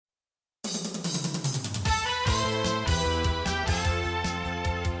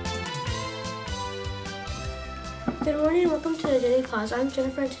Good morning and welcome to the Daily Paws. I'm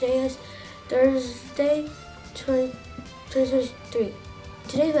Jennifer and today is Thursday, 2023.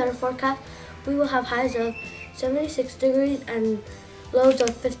 Today's weather forecast, we will have highs of 76 degrees and lows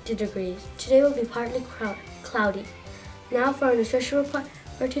of 50 degrees. Today will be partly cloudy. Now for our nutrition report.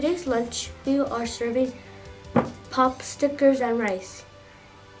 For today's lunch, we are serving pop stickers and rice.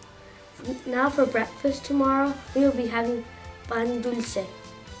 Now for breakfast tomorrow, we will be having pan dulce.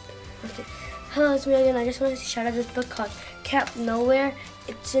 Okay. Hello, it's me again. I just wanted to shout out this book called Camp Nowhere.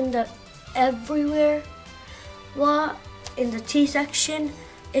 It's in the Everywhere law in the T section.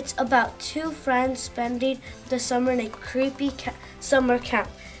 It's about two friends spending the summer in a creepy summer camp.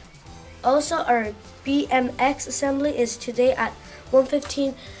 Also, our BMX assembly is today at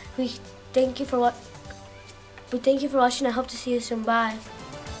 1:15. We thank you for watching. I hope to see you soon. Bye.